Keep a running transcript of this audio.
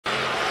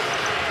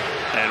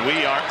And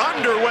we are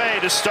underway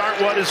to start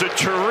what is a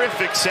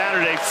terrific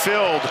Saturday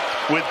filled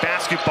with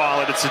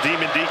basketball. And it's the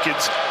Demon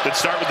Deacons that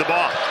start with the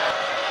ball.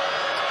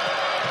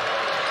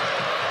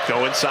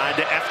 Go inside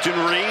to Efton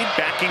Reed,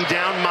 backing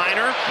down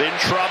Minor, in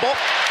trouble.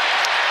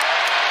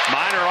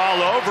 Minor all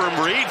over him.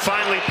 Reed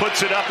finally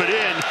puts it up and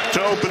in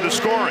to open the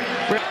scoring.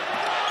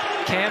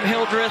 Cam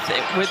Hildreth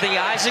with the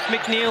Isaac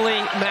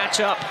McKneely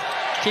matchup.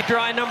 Keep your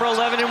eye on number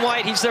 11 in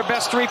white. He's their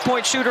best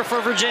three-point shooter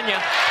for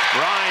Virginia.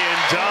 Ryan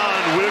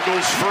Dunn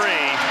wiggles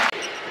free.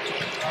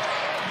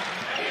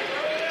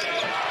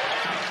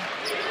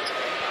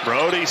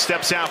 Brody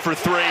steps out for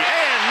three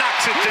and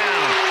knocks it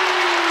down.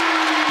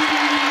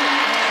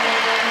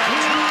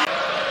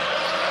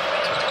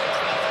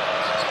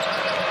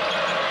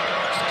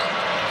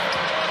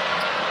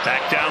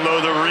 Back down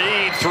low to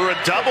Reed through a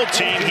double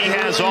team. He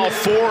has all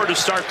four to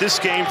start this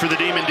game for the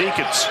Demon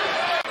Deacons.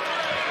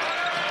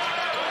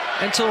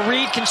 Until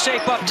Reed can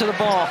shape up to the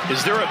ball.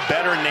 Is there a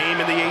better name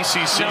in the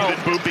ACC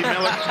than Boopy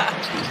Miller?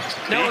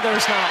 No,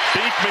 there's not.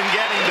 Beekman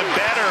getting the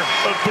better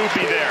of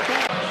Boopy there.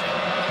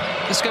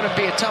 It's going to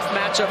be a tough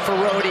matchup for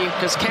Rhodey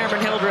because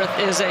Cameron Hildreth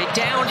is a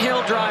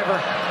downhill driver.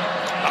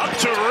 Up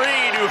to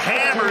Reed, who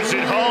hammers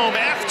it home.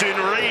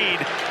 Efton Reed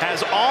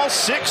has all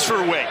six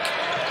for Wake.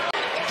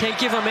 Can't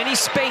give him any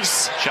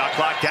space. Shot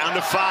clock down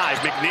to 5.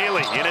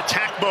 McKneely in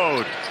attack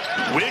mode.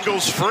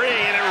 Wiggles free,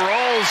 and it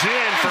rolls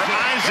in for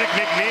Isaac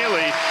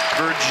McKneely.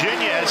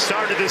 Virginia has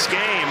started this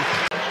game.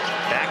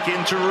 Back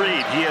into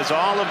Reed. He has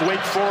all of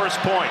Wake Forest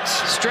points.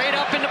 Straight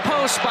up in the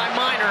post by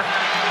Minor.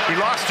 He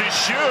lost his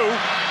shoe.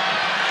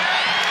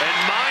 And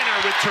Minor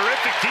with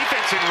terrific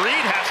defense, and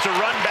Reed has to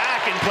run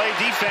back and play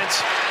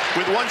defense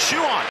with one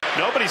shoe on.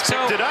 Nobody's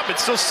picked it up.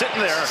 It's still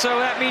sitting there.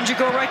 So that means you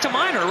go right to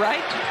Minor,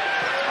 right?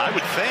 I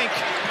would think.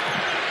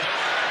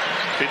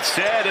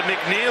 Instead, a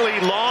McKneely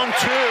long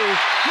two,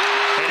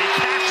 and he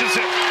catches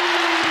it.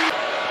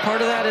 Part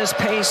of that is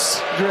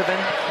pace driven,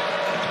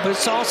 but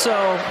it's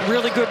also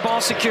really good ball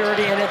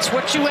security, and it's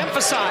what you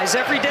emphasize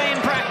every day in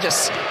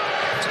practice.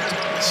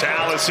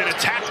 Sallis in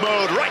attack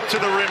mode, right to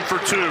the rim for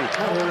 2.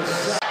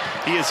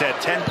 He has had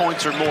 10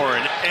 points or more,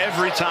 and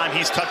every time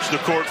he's touched the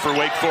court for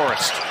Wake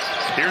Forest.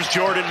 Here's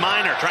Jordan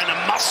Minor trying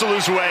to muscle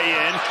his way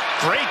in.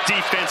 Great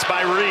defense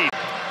by Reed.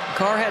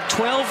 Carr had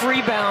 12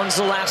 rebounds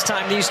the last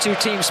time these two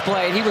teams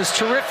played. He was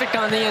terrific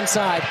on the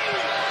inside.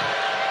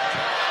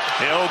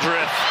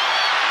 Hildreth.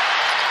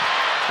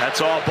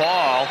 That's all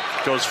ball.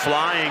 Goes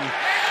flying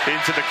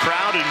into the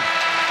crowd and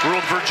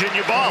ruled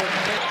Virginia ball.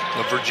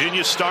 Well,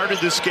 Virginia started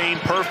this game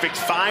perfect.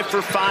 5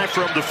 for 5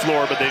 from the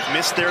floor, but they've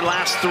missed their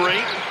last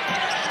 3.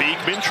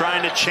 Beekman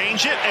trying to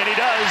change it, and he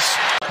does.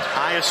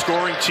 Highest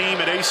scoring team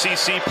at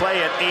ACC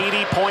play at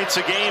 80 points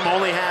a game.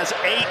 Only has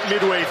 8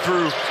 midway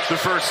through the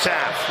first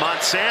half.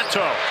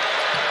 Monsanto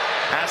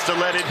has to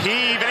let it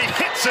heave, and he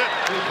hits it.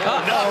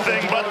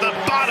 Nothing but the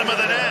bottom of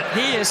the net.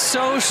 He is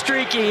so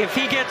streaky if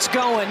he gets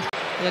going.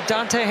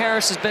 Dante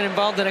Harris has been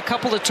involved in a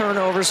couple of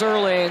turnovers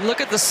early. And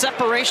look at the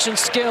separation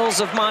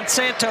skills of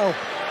Monsanto.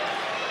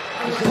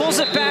 Pulls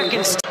it back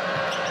and...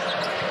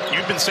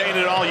 You've been saying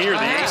it all year.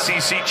 The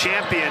ACC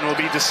champion will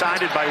be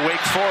decided by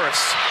Wake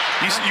Forest.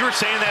 You were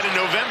saying that in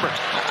November.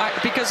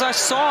 Because I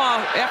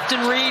saw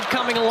Efton Reed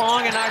coming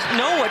along, and I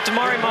know what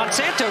Damari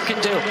Monsanto can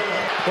do.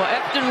 Well,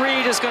 Efton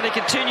Reed is going to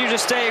continue to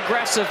stay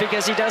aggressive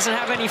because he doesn't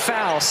have any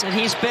fouls, and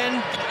he's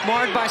been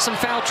marred by some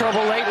foul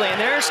trouble lately. And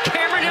there's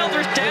Cameron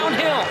Hildreth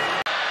downhill.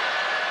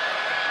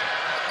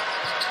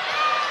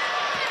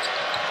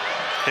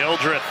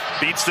 Hildreth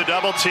beats the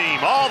double team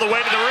all the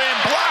way to the rim.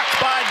 Blocked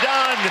by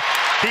Dunn.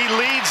 He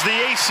leads the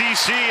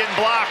ACC in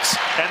blocks,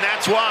 and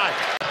that's why.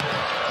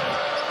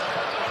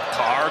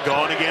 Carr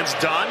going against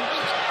Dunn.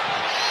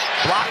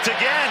 Blocked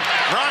again.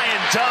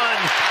 Ryan Dunn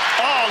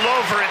all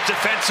over it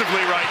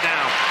defensively right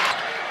now.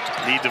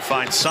 Need to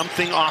find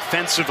something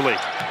offensively.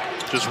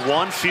 Just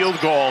one field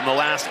goal in the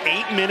last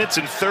 8 minutes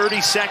and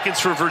 30 seconds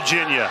for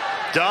Virginia.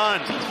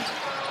 Dunn.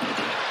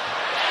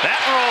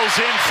 That rolls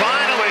in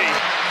finally.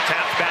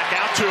 Tapped back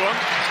out to him.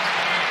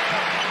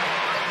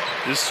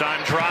 This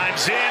time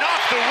drives in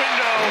off the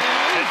window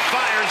and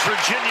fires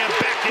Virginia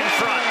back in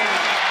front.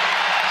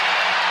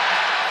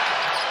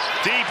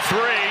 Deep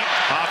 3.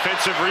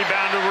 Offensive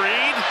rebound to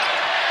Reed.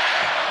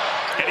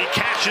 And he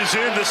cashes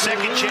in the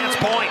second chance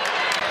point.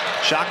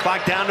 Shot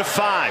clock down to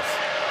 5.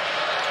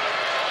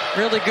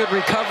 Really good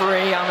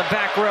recovery on the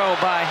back row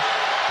by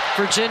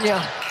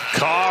Virginia.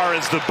 Carr,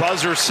 as the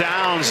buzzer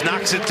sounds,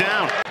 knocks it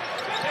down.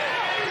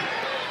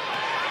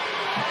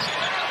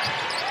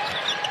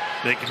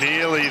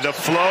 McKneely, the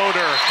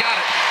floater, got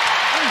it.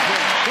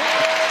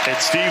 And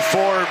Steve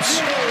Forbes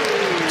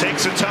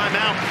takes a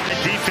timeout.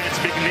 Defense,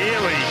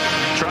 McKneely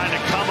trying to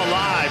come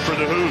alive for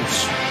the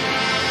Hoos.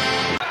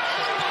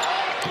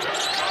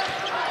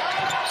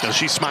 So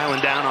she's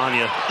smiling down on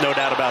you, no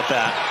doubt about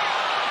that.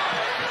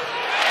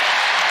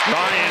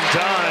 Ryan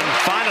Dunn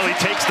finally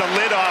takes the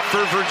lid off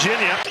for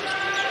Virginia.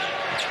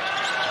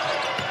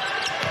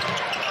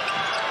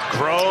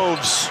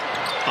 Groves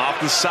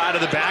off the side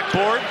of the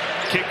backboard.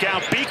 Kick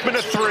out, Beekman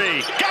a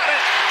 3. Got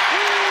it!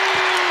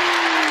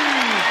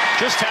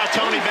 just how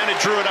Tony Bennett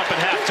drew it up at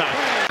halftime.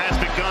 Has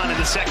begun in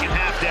the second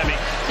half, Debbie.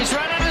 He's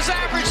right on his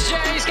average,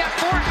 Jay. He's got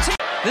 14.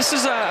 This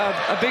is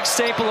a big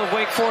staple of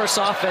Wake Forest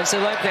offense.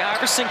 They let the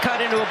Iverson cut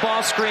into a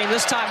ball screen.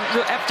 This time,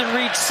 Efton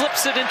Reed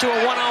slips it into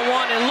a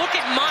one-on-one. And look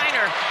at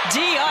Minor.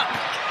 D up.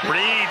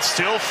 Reed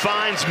still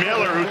finds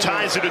Miller, who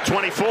ties it at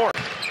 24.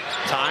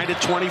 Tied at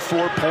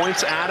 24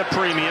 points at a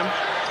premium.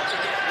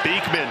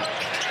 Beekman.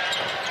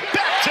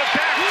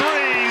 Back-to-back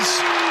threes.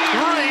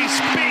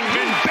 Reece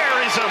Beekman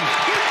buries them.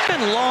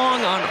 Been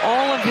long on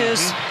all of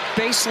his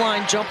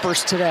baseline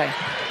jumpers today.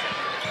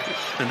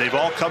 And they've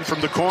all come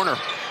from the corner.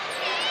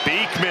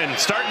 Beekman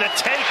starting to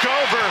take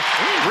over.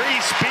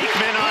 Reece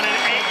Beekman on an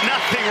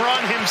 8-0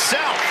 run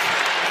himself.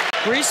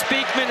 Reece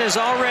Beekman is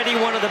already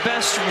one of the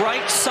best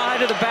right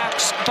side of the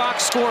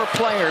box score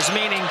players,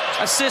 meaning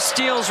assists,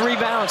 steals,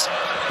 rebounds.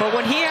 But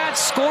when he adds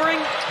scoring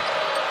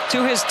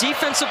to his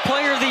Defensive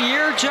Player of the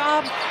Year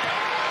job,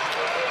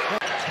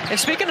 and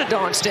speaking of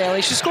Dawn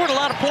Staley, she scored a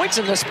lot of points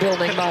in this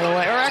building, by the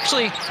way, or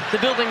actually the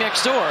building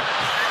next door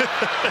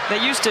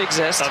that used to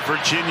exist. A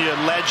Virginia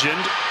legend,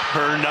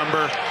 her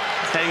number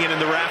hanging in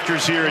the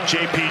rafters here at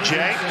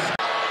JPJ.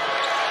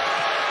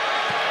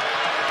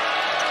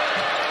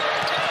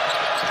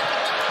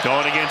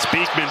 Going against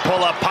Beekman,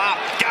 pull up, pop,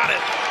 got it.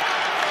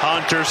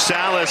 Hunter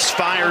Sallis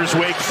fires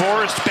Wake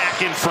Forest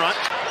back in front.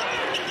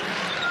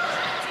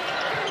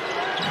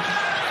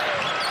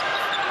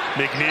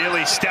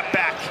 McKneely step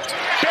back,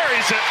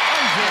 buries it.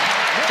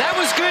 That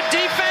was good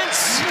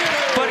defense,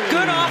 but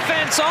good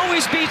offense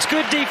always beats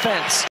good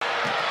defense.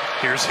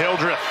 Here's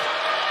Hildreth.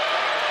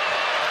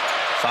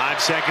 5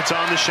 seconds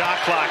on the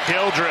shot clock.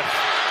 Hildreth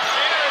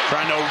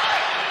trying to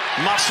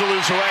muscle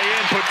his way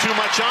in, put too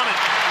much on it.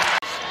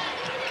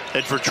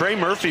 And for Trey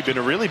Murphy, been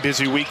a really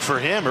busy week for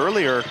him.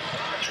 Earlier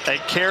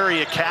at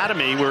Cary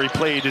Academy, where he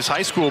played his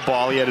high school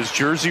ball, he had his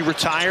jersey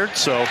retired.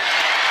 So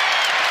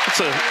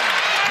it's an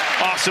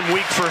awesome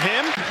week for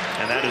him.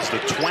 And that is the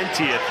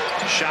 20th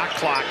shot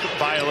clock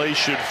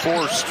violation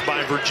forced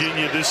by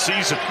Virginia this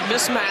season.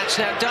 Mismatch.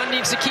 Now Dunn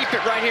needs to keep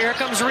it right here. Here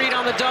comes Reed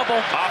on the double.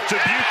 Off to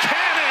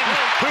Buchanan,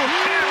 who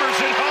hammers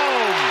it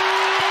home.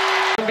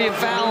 It'll be a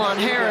foul on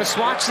Harris.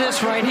 Watch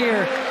this right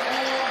here.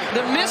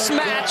 The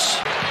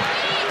mismatch.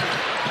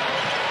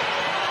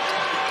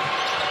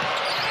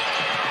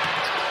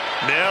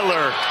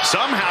 Miller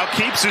somehow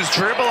keeps his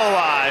dribble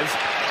alive.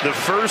 The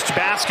first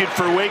basket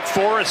for Wake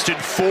Forest in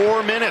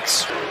 4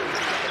 minutes.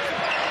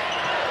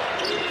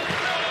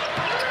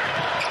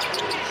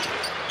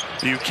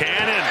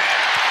 Buchanan.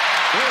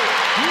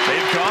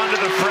 They've gone to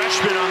the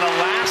freshman on the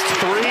last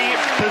 3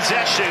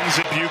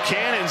 possessions.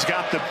 Buchanan's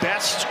got the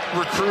best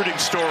recruiting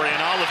story in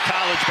all of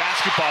college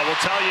basketball.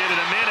 We'll tell you in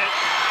a minute.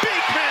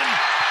 Beekman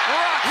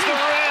rocks the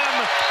rim.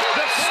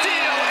 The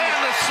steal and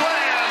the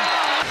slam.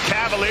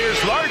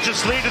 Cavaliers'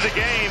 largest lead of the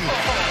game.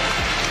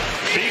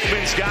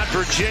 Beekman's got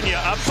Virginia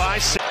up by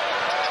 6.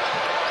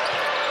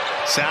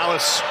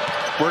 Sallis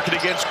working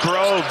against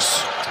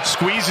Groves.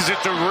 Squeezes it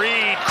to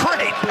Reed.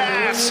 Great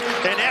pass.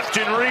 And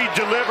Efton Reed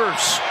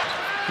delivers.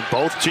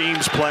 Both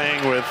teams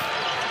playing with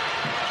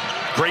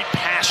great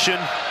passion.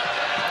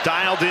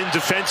 Dialed in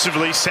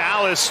defensively.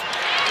 Sallis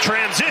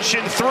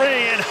transition 3,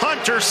 and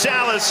Hunter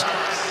Sallis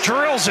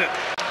drills it.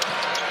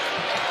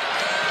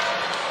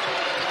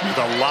 With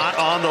a lot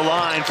on the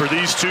line for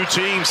these two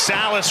teams.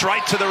 Sallis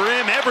right to the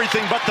rim,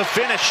 everything but the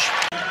finish.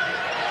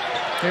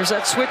 There's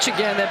that switch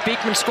again that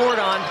Beekman scored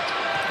on.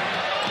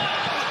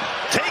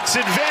 Takes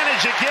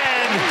advantage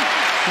again,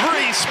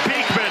 Reece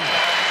Beekman.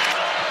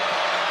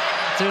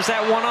 There's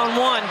that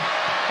one-on-one.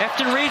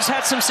 Efton Reed's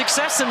had some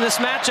success in this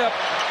matchup.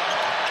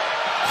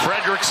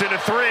 Fredrickson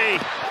a 3,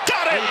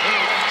 got it!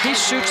 He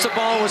shoots the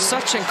ball with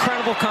such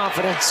incredible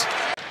confidence.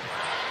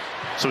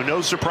 So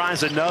no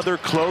surprise, another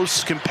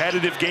close,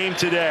 competitive game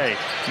today.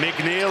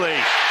 McKneely,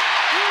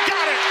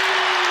 got it!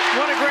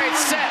 What a great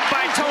set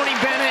by Tony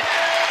Bennett.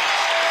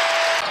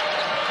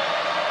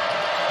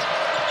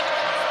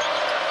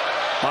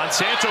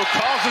 Monsanto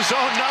calls his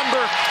own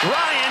number.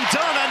 Ryan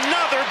Dunn,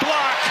 another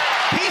block.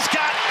 He's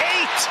got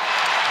 8.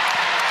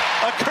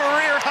 A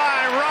career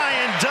high,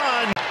 Ryan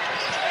Dunn.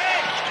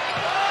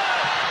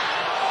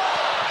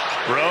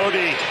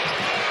 Brody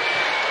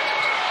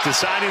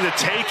deciding to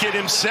take it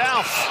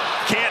himself.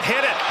 Can't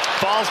hit it.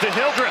 Falls to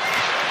Hildreth.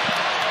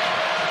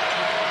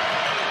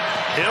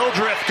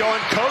 Hildreth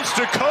going coast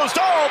to coast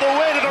all the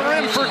way to the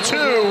rim for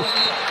 2.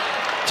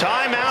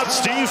 Timeout,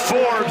 Steve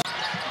Forbes.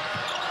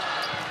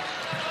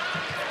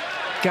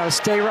 Got to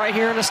stay right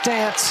here in the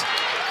stance.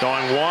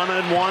 Going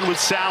one-on-one with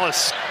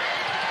Sallis.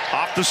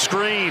 Off the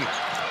screen.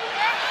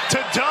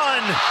 To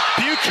Dunn.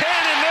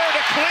 Buchanan there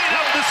to clean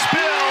up the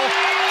spill.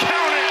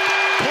 Count it.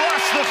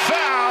 Plus the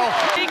foul.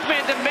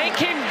 Beekman to make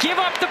him give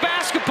up the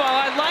basketball.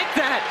 I like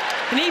that.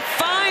 And he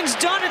finds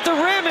Dunn at the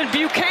rim, and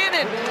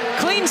Buchanan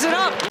cleans it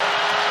up.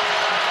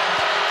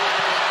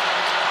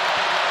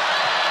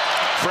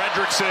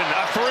 Fredrickson,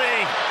 a 3.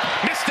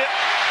 Missed it.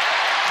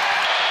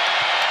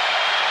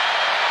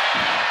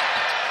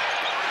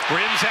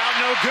 Rims out,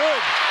 no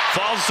good.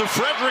 Falls to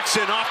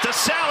Fredrickson, off to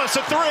Sallis,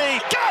 a 3.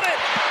 Got it!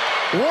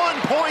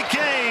 1 point game.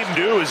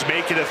 do is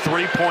make it a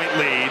 3-point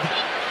lead,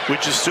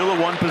 which is still a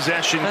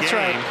one-possession game. That's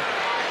right.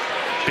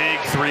 Big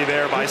three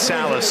there by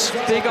Sallis.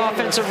 Big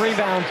offensive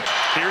rebound.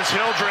 Here's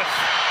Hildreth.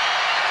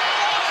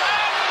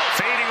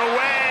 Fading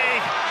away.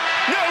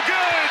 No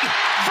good.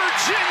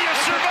 Virginia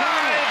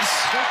survives.